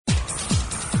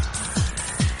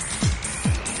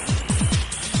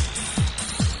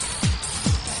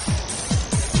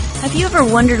Have you ever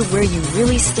wondered where you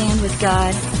really stand with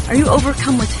God? Are you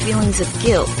overcome with feelings of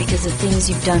guilt because of things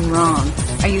you've done wrong?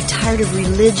 Are you tired of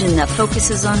religion that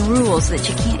focuses on rules that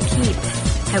you can't keep?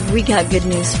 Have we got good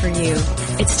news for you?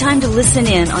 It's time to listen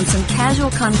in on some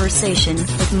casual conversation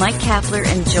with Mike Kapler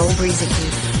and Joel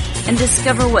Brueseke and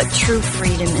discover what true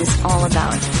freedom is all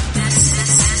about.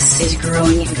 This is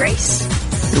Growing in Grace.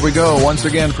 Here we go once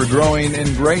again for Growing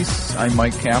in Grace. I'm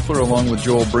Mike Kapler along with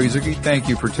Joel Brueseke. Thank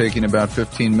you for taking about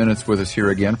 15 minutes with us here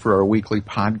again for our weekly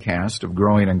podcast of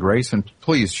Growing in Grace. And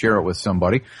please share it with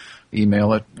somebody.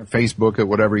 Email it, Facebook it,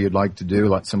 whatever you'd like to do.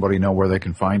 Let somebody know where they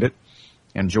can find it.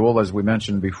 And Joel, as we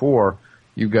mentioned before,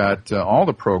 you got all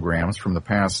the programs from the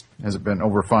past, has it been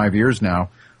over 5 years now,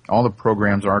 all the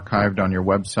programs archived on your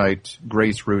website,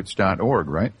 graceroots.org,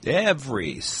 right?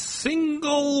 Every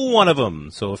single one of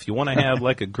them. So if you want to have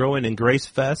like a Growing in Grace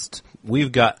Fest,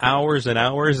 we've got hours and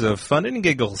hours of fun and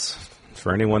giggles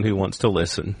for anyone who wants to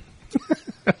listen.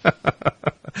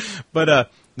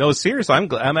 But no,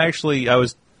 seriously, I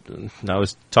was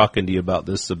talking to you about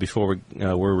this before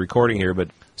we're recording here, but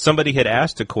somebody had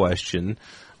asked a question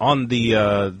on the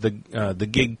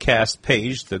GigCast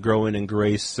page, the Growing in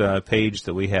Grace page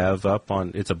that we have up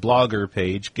on. It's a blogger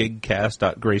page,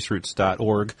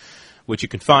 gigcast.graceroots.org, which you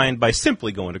can find by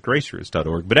simply going to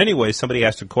graceroots.org. But anyway, somebody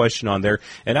asked a question on there,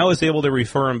 and I was able to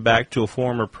refer them back to a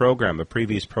former program, a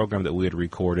previous program that we had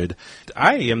recorded.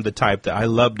 I am the type that I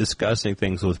love discussing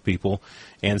things with people,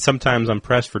 and sometimes I'm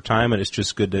pressed for time, and it's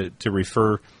just good to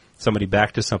refer somebody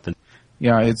back to something.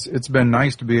 Yeah, it's been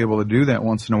nice to be able to do that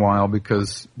once in a while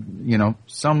because, you know,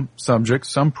 some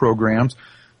subjects, some programs,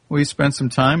 we spent some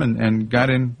time and got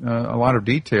in a lot of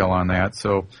detail on that.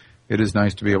 So it is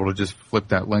nice to be able to just flip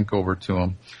that link over to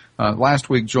them. Last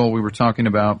week, Joel, we were talking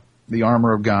about the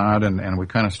armor of God, and we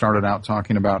kind of started out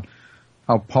talking about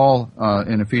how Paul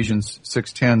in Ephesians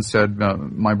 6:10 said,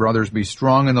 "My brothers, be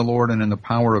strong in the Lord and in the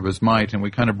power of His might." And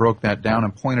we kind of broke that down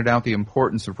and pointed out the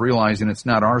importance of realizing it's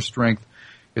not our strength.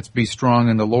 It's be strong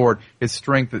in the Lord. It's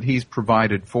strength that He's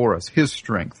provided for us, His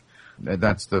strength.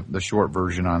 That's the short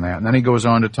version on that. And then he goes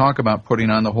on to talk about putting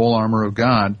on the whole armor of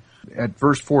God. At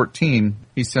verse 14,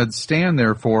 he said, "Stand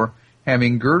therefore,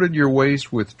 having girded your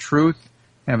waist with truth,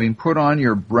 having put on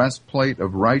your breastplate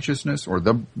of righteousness," or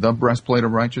the breastplate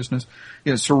of righteousness,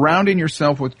 surrounding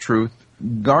yourself with truth,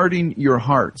 guarding your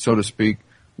heart, so to speak,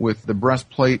 with the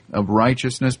breastplate of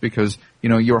righteousness, because, you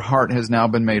know, your heart has now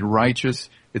been made righteous.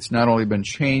 It's not only been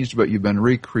changed, but you've been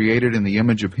recreated in the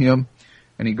image of Him.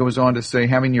 And he goes on to say,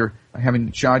 having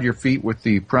shod your feet with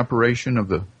the preparation of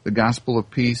the gospel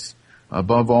of peace,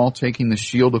 above all, taking the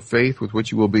shield of faith with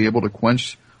which you will be able to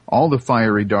quench all the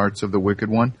fiery darts of the wicked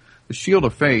one. The shield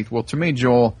of faith, well, to me,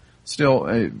 Joel,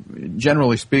 still,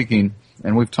 generally speaking,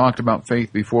 and we've talked about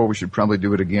faith before, we should probably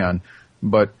do it again,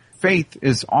 but faith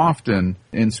is often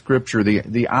in Scripture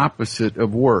the opposite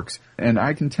of works. And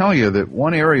I can tell you that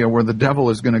one area where the devil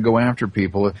is going to go after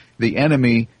people, the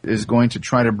enemy is going to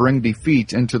try to bring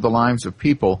defeat into the lives of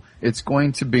people. It's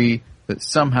going to be that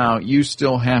somehow you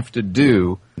still have to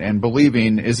do, and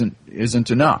believing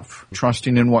isn't enough.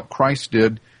 Trusting in what Christ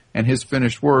did and His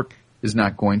finished work is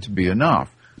not going to be enough.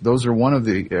 Those are one of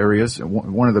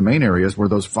the main areas where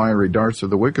those fiery darts of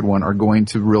the wicked one are going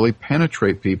to really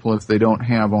penetrate people if they don't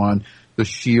have on the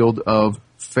shield of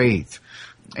faith.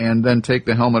 And then take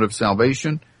the helmet of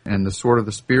salvation and the sword of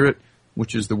the Spirit,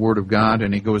 which is the Word of God,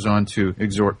 and he goes on to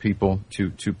exhort people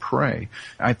to pray.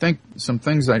 I think some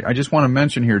things I just want to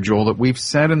mention here, Joel, that we've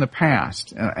said in the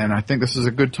past, and I think this is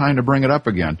a good time to bring it up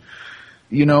again.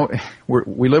 You know,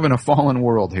 we live in a fallen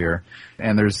world here,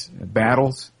 and there's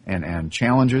battles and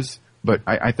challenges, but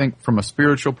I think from a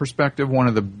spiritual perspective, one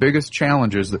of the biggest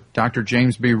challenges that Dr.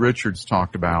 James B. Richards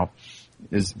talked about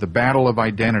is the battle of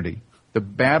identity. The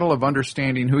battle of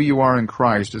understanding who you are in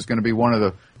Christ is going to be one of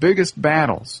the biggest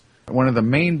battles, one of the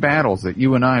main battles that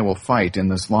you and I will fight in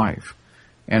this life.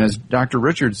 And as Dr.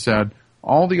 Richards said,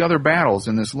 all the other battles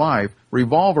in this life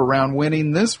revolve around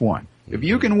winning this one. If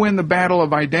you can win the battle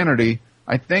of identity,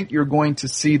 I think you're going to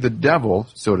see the devil,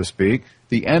 so to speak,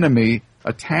 the enemy,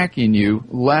 attacking you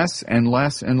less and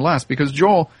less and less. Because,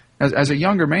 Joel, as a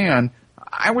younger man,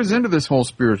 I was into this whole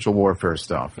spiritual warfare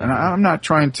stuff. And I'm not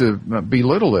trying to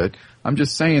belittle it. I'm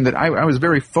just saying that I was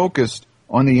very focused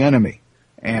on the enemy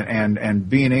and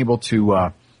being able to,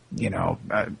 I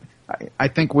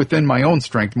think within my own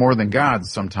strength more than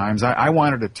God's sometimes, I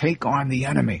wanted to take on the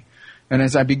enemy. And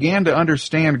as I began to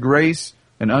understand grace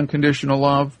and unconditional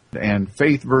love and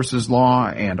faith versus law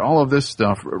and all of this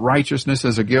stuff, righteousness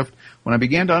as a gift, when I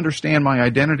began to understand my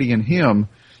identity in Him,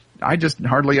 I just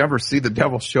hardly ever see the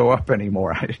devil show up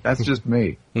anymore. That's just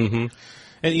me. Mm-hmm.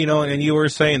 And and you were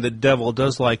saying the devil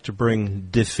does like to bring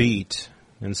defeat,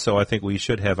 and so I think we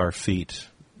should have our feet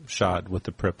shod with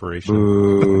the preparation of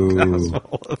the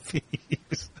gospel of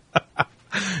peace.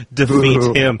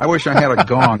 Defeat him. I wish I had a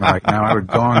gong right now. I would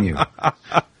gong you.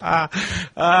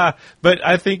 But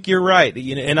I think you're right,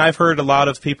 and I've heard a lot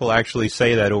of people actually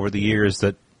say that over the years,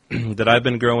 that that I've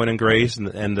been growing in grace,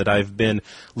 and that I've been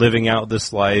living out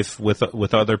this life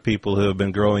with other people who have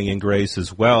been growing in grace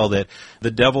as well, that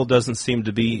the devil doesn't seem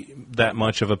to be that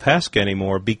much of a pest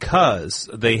anymore, because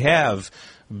they have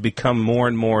become more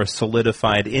and more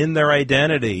solidified in their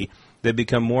identity. They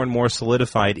become more and more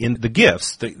solidified in the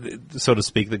gifts, so to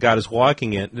speak, that God is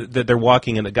walking in, that they're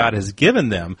walking in, that God has given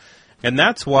them. And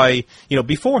that's why,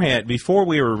 beforehand, before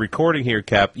we were recording here,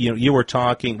 Cap, we were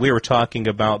talking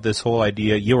about this whole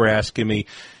idea. You were asking me,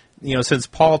 since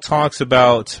Paul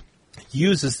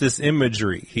uses this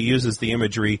imagery, he uses the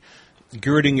imagery,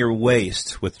 girding your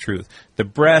waist with truth, the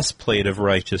breastplate of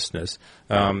righteousness,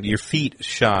 your feet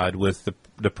shod with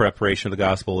the preparation of the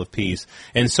gospel of peace,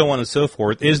 and so on and so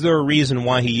forth. Is there a reason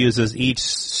why he uses each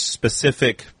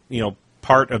specific,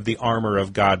 part of the armor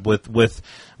of God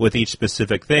with each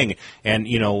specific thing? And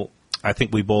I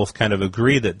think we both kind of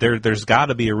agree that there's got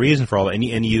to be a reason for all that.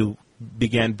 And you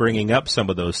began bringing up some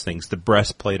of those things, the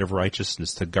breastplate of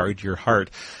righteousness to guard your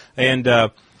heart. And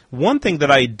one thing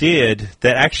that I did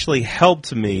that actually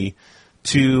helped me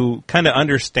to kind of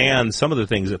understand some of the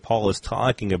things that Paul is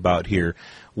talking about here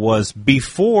was,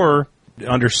 before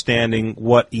understanding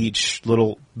what each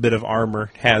little bit of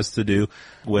armor has to do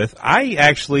with, I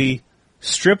actually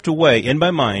stripped away in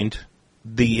my mind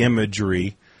the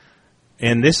imagery,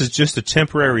 and this is just a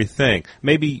temporary thing.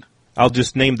 Maybe I'll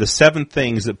just name the 7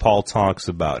 things that Paul talks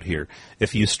about here.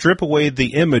 If you strip away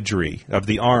the imagery of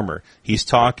the armor, he's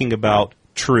talking about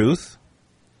truth,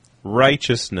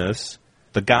 righteousness,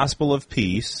 the gospel of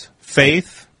peace,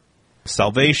 faith,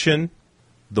 salvation,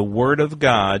 the word of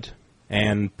God,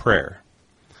 and prayer.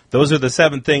 Those are the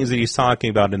 7 things that he's talking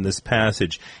about in this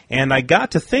passage. And I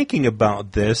got to thinking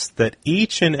about this, that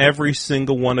each and every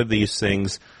single one of these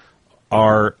things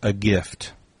are a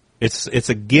gift. It's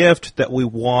a gift that we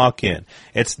walk in.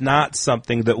 It's not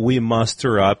something that we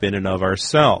muster up in and of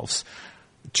ourselves.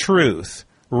 Truth,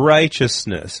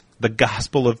 righteousness, the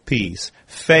gospel of peace,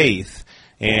 faith,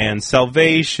 and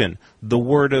salvation, the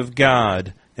word of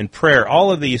God, and prayer,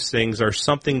 all of these things are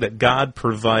something that God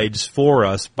provides for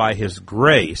us by His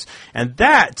grace. And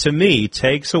that, to me,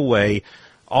 takes away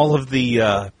all of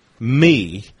the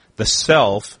the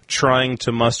self, trying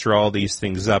to muster all these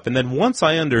things up. And then once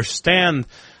I understand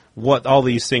what all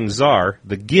these things are,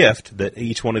 the gift that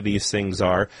each one of these things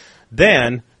are,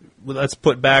 then let's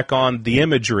put back on the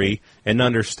imagery and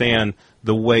understand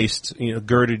the waist,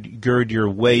 gird your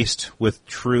waist with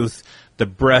truth, the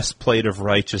breastplate of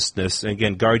righteousness, and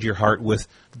again, guard your heart with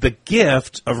the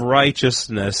gift of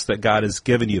righteousness that God has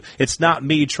given you. It's not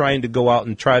me trying to go out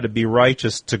and try to be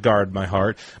righteous to guard my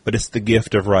heart, but it's the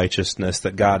gift of righteousness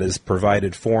that God has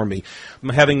provided for me. I'm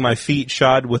having my feet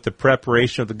shod with the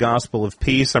preparation of the gospel of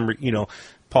peace.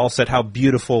 Paul said how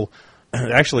beautiful,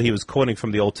 actually he was quoting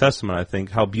from the Old Testament, I think,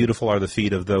 how beautiful are the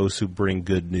feet of those who bring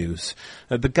good news.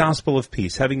 The gospel of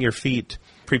peace, having your feet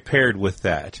prepared with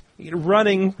that,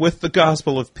 running with the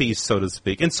gospel of peace, so to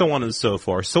speak, and so on and so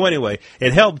forth. So anyway,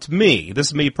 it helped me, this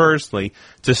is me personally,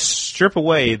 to strip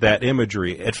away that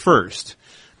imagery at first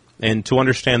and to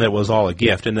understand that it was all a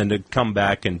gift, and then to come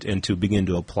back and to begin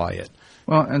to apply it.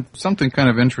 Well, and something kind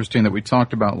of interesting that we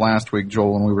talked about last week,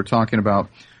 Joel, when we were talking about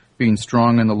being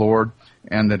strong in the Lord,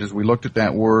 and that as we looked at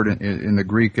that word in the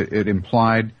Greek, it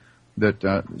implied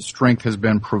that strength has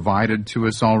been provided to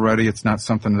us already. It's not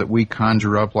something that we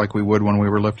conjure up like we would when we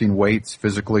were lifting weights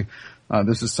physically.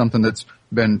 This is something that's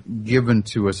been given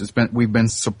to us. We've been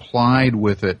supplied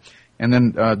with it. And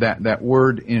then that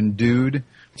word endued,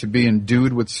 to be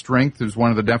endued with strength, is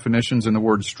one of the definitions in the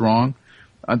word strong.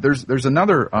 There's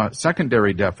another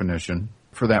secondary definition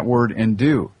for that word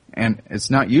endue, and it's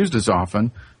not used as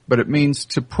often, but it means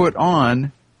to put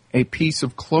on a piece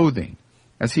of clothing.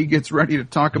 As he gets ready to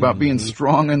talk about being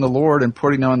strong in the Lord and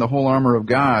putting on the whole armor of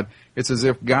God, it's as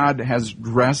if God has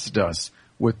dressed us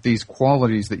with these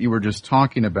qualities that you were just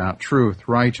talking about: truth,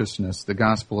 righteousness, the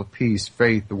gospel of peace,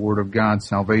 faith, the word of God,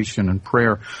 salvation, and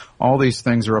prayer. All these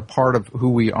things are a part of who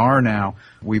we are now.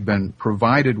 We've been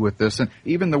provided with this. And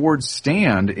even the word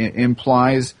stand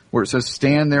implies, where it says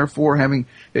stand therefore,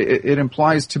 it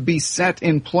implies to be set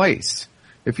in place.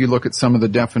 If you look at some of the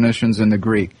definitions in the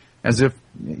Greek, as if,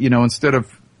 instead of,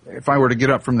 if I were to get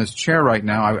up from this chair right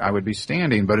now, I would be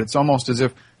standing, but it's almost as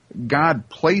if God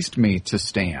placed me to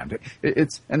stand.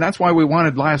 And that's why we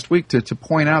wanted last week to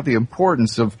point out the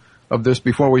importance of of this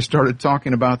before we started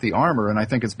talking about the armor, and I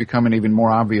think it's becoming even more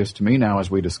obvious to me now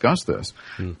as we discuss this,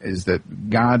 is that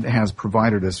God has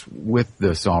provided us with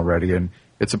this already, and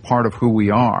it's a part of who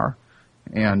we are.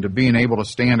 And being able to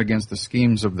stand against the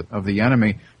schemes of the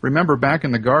enemy. Remember back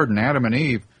in the garden, Adam and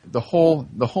Eve, the whole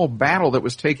battle that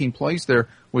was taking place there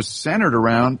was centered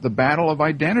around the battle of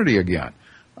identity again.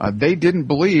 They didn't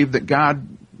believe that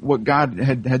what God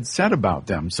had said about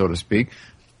them, so to speak.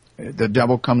 The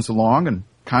devil comes along and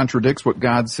contradicts what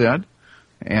God said,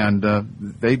 and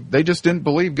they just didn't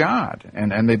believe God,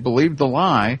 and they believed the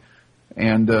lie,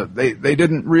 and they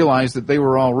didn't realize that they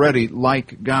were already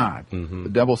like God. The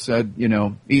devil said,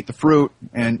 eat the fruit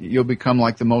and you'll become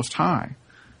like the Most High.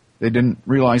 They didn't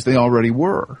realize they already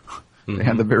were. They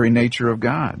had the very nature of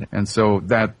God. And so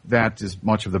that is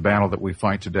much of the battle that we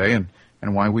fight today,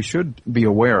 and why we should be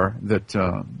aware that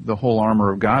the whole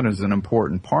armor of God is an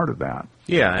important part of that.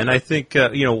 Yeah, and I think,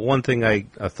 one thing I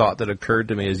thought that occurred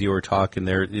to me as you were talking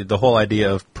there, the whole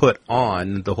idea of put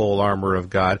on the whole armor of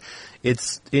God,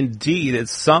 it's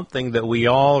something that we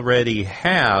already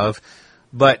have,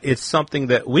 but it's something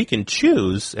that we can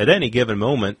choose at any given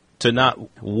moment to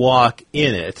not walk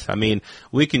in it. I mean,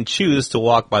 we can choose to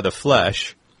walk by the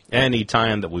flesh any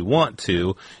time that we want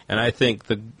to, and I think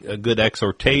a good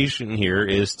exhortation here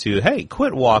is to, hey,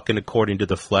 quit walking according to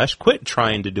the flesh, quit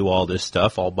trying to do all this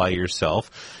stuff all by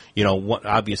yourself.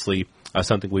 Obviously,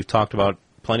 something we've talked about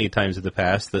plenty of times in the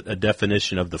past, that a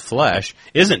definition of the flesh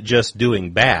isn't just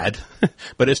doing bad,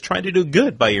 but it's trying to do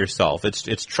good by yourself.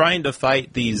 It's trying to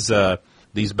fight these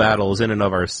battles in and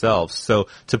of ourselves. So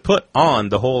to put on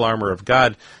the whole armor of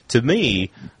God, to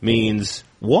me, means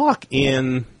walk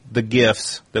in the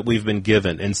gifts that we've been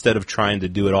given instead of trying to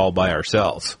do it all by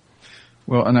ourselves.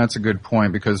 Well, and that's a good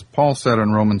point, because Paul said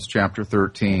in Romans chapter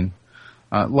 13,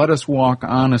 let us walk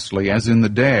honestly as in the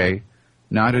day,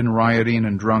 not in rioting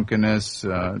and drunkenness,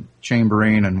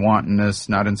 chambering and wantonness,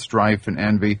 not in strife and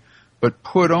envy, but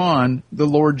put on the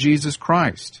Lord Jesus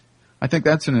Christ. I think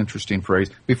that's an interesting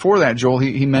phrase. Before that, Joel,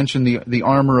 he mentioned the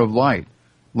armor of light.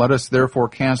 Let us therefore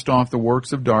cast off the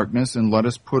works of darkness and let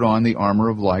us put on the armor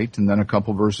of light. And then a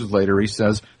couple verses later he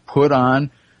says, put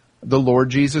on the Lord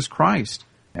Jesus Christ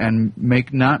and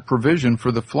make not provision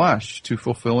for the flesh to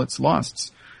fulfill its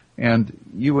lusts. And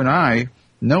you and I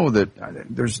know that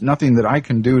there's nothing that I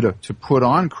can do to put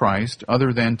on Christ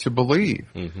other than to believe.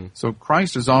 So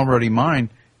Christ is already mine.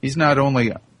 He's not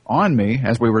only on me,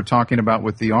 as we were talking about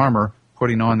with the armor,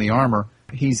 putting on the armor,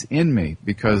 He's in me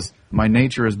because my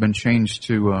nature has been changed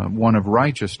to one of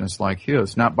righteousness like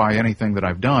His, not by anything that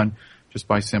I've done, just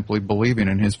by simply believing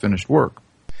in His finished work.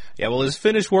 Yeah, well, His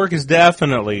finished work is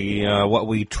definitely what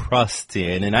we trust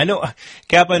in. And I know,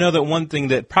 Cap, I know that one thing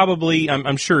that probably,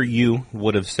 I'm sure you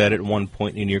would have said at one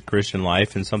point in your Christian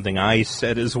life, and something I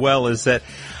said as well, is that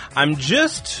I'm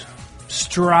just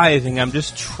striving, I'm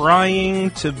just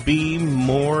trying to be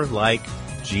more like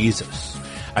Jesus.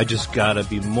 I just gotta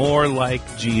be more like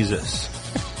Jesus.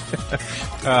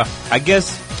 I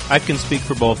guess I can speak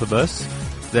for both of us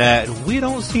that we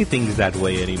don't see things that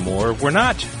way anymore. We're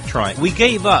not trying. We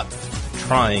gave up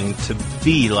trying to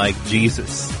be like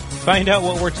Jesus. Find out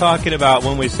what we're talking about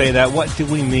when we say that. What do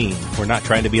we mean? We're not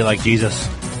trying to be like Jesus.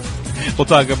 We'll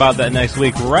talk about that next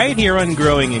week right here on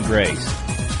Growing in Grace.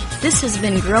 This has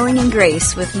been Growing in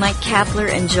Grace with Mike Kapler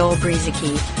and Joel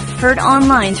Brieseke, heard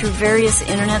online through various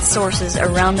internet sources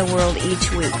around the world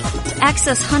each week. To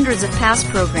access hundreds of past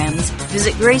programs,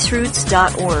 visit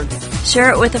graceroots.org.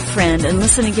 Share it with a friend and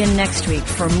listen again next week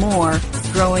for more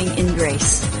Growing in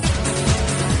Grace.